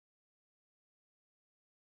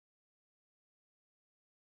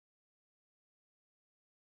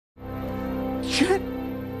Shit.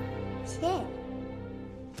 Shit.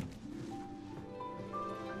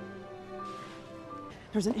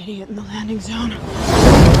 There's an idiot in the landing zone.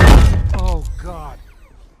 Oh, God.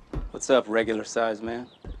 What's up, regular size man?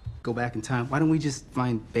 Go back in time. Why don't we just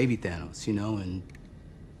find baby Thanos, you know, and...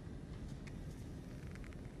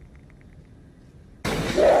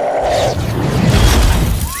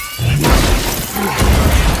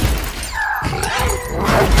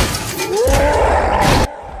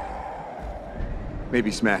 Maybe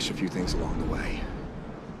smash a few things along the way.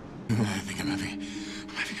 I think I'm having a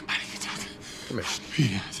panic attack. Come here.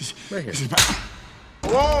 Yeah, Right here. this is bad.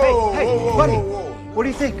 Whoa! Hey, whoa, buddy. whoa, whoa. What do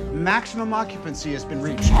you think? Maximum occupancy has been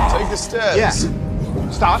reached. Take the stairs. Yes.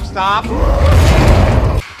 Stop, stop.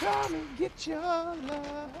 Come and get your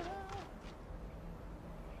love.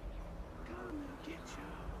 Come and get your...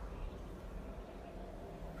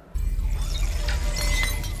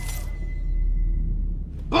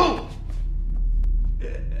 Boom!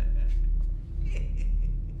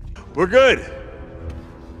 We're good.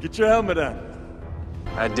 Get your helmet on.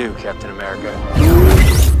 I do, Captain America.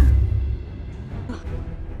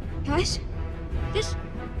 Guys, this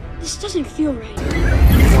doesn't feel right.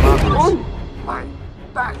 Oh! My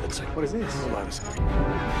back. What is this? Hold on a second.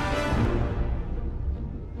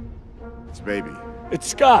 It's baby. It's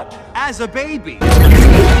Scott. As a baby.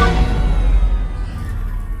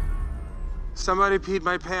 Somebody peed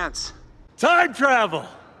my pants. Time travel.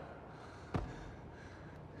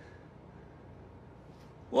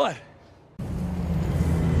 What?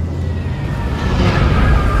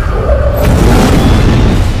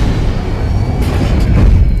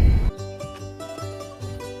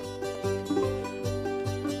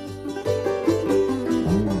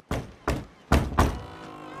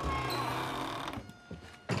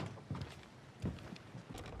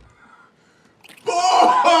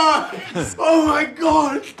 Oh my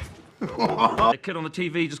God! The kid on the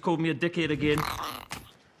TV just called me a dickhead again.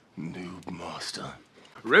 Noob master.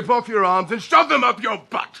 Rip off your arms and shove them up your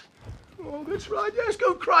butt. Oh, that's right. Yes,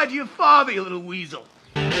 go cry to your father, you little weasel.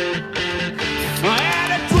 I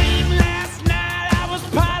had a dream last night. I was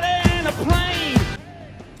piloting a plane.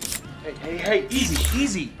 Hey,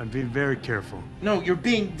 easy. I'm being very careful. No, you're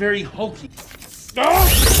being very hokey.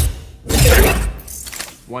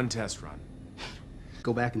 One test run.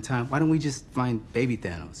 Go back in time. Why don't we just find baby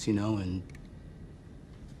Thanos, you know, and...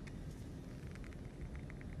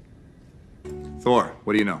 Thor,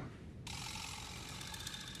 what do you know?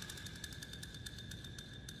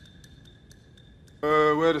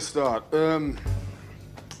 Where to start? The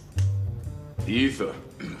ether,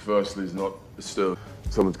 firstly, is not a stone.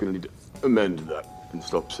 Someone's gonna need to amend that and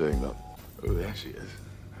stop saying that. Oh, there she is.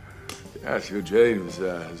 Yes, your Jane was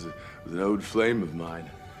an old flame of mine.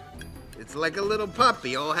 It's like a little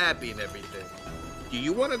puppy, all happy and everything. Do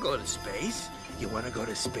you want to go to space? You want to go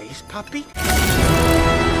to space, puppy?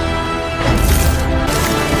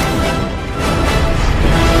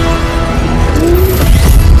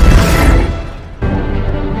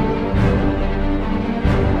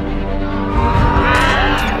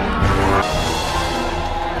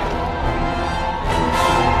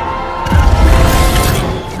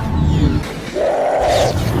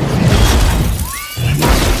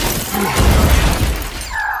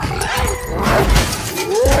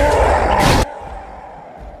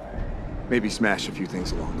 Maybe smash a few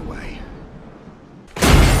things along the way.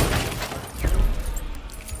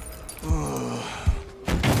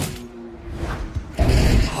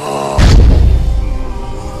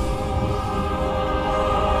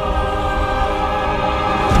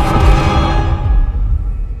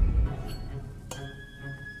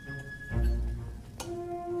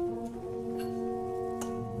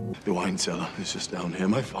 The wine cellar is just down here.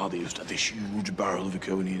 My father used to have this huge barrel of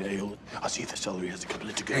Iconian ale. I see the celery has a couple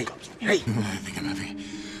of to-go cups. Hey. I think I'm having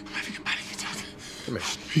a panic attack. Come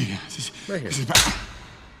here. Yeah, Right here. this is bad.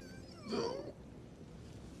 No.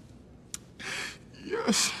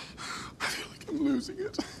 Yes. I feel like I'm losing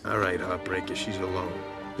it. All right, Heartbreaker, she's alone.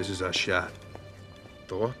 This is our shot.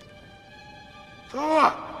 Thor?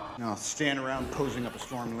 Thor! No, stand around posing up a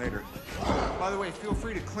storm later. By the way, feel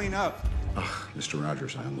free to clean up. Ugh, Mr.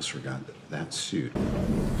 Rogers, I almost forgot that suit.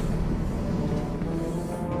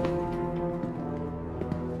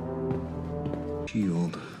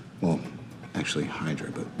 Shield. Well, actually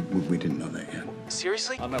Hydra, but we didn't know that yet.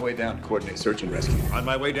 Seriously? On my way down to coordinate search and rescue. On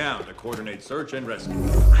my way down to coordinate search and rescue.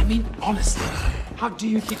 I mean, honestly, how do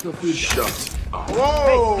you keep your food down?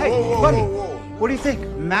 Whoa! Hey, whoa, buddy. whoa, whoa. What do you think?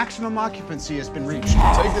 Maximum occupancy has been reached.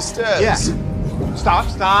 Take the stairs. Yes.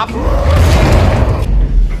 Stop.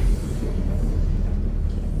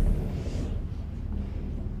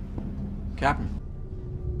 Captain.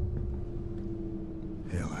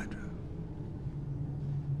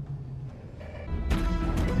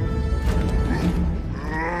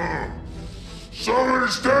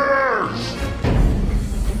 Somebody stairs!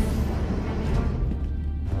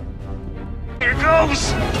 Here goes!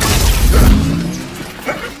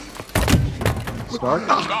 Stark?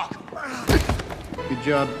 Good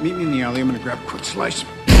job. Meet me in the alley. I'm gonna grab a quick slice.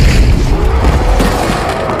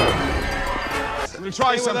 Let me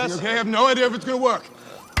try something, okay? I have no idea if it's gonna work.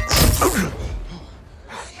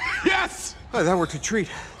 Yes! Oh, that worked a treat.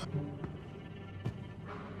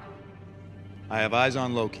 I have eyes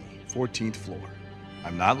on Loki, 14th floor.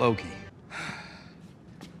 I'm not Loki.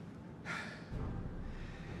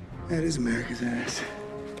 That is America's ass.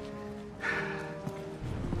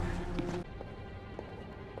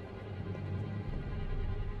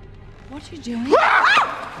 What you doing?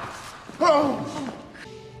 Oh!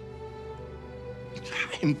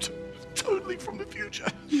 I'm totally from the future.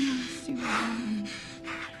 I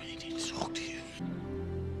really need to talk to you.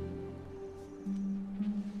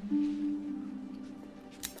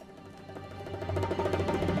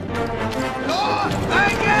 Oh, I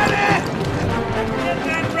get it! Get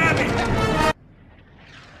that rabbit!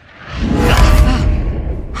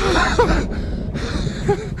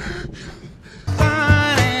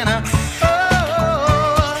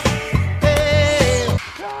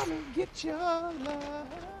 Come and get your love.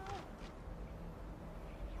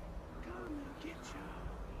 Come and get your...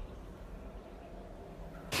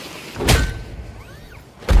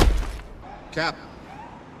 Cap.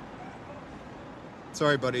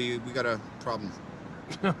 Sorry, buddy. We got a problem.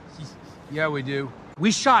 Yeah, we do.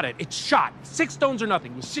 We shot it. It's shot. 6 stones or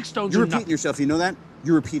nothing. 6 stones You're or repeating nothing. yourself. You know that?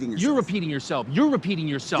 You're repeating yourself. You're repeating yourself. You're repeating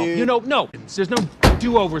yourself. Dude. You know, no. There's no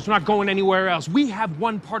do-overs. We're not going anywhere else. We have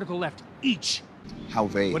 1 particle left each. How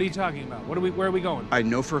vague. What are you talking about? Where are we going? I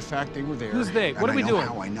know for a fact they were there. Who's they? What and are we I know doing?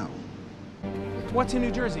 How I know. What's in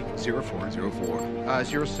New Jersey? 0404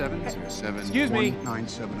 07 07 Excuse me.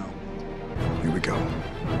 1970. Here we go.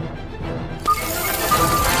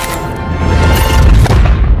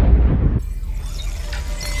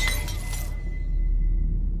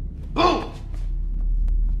 Boom!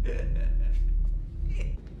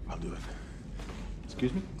 I'll do it.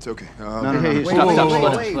 Excuse me? It's okay. No, wait, stop, wait, stop, wait,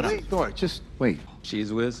 stop. wait, Split up. wait. Thor, just wait.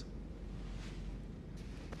 Cheese whiz.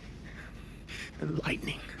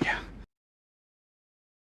 Lightning. Yeah.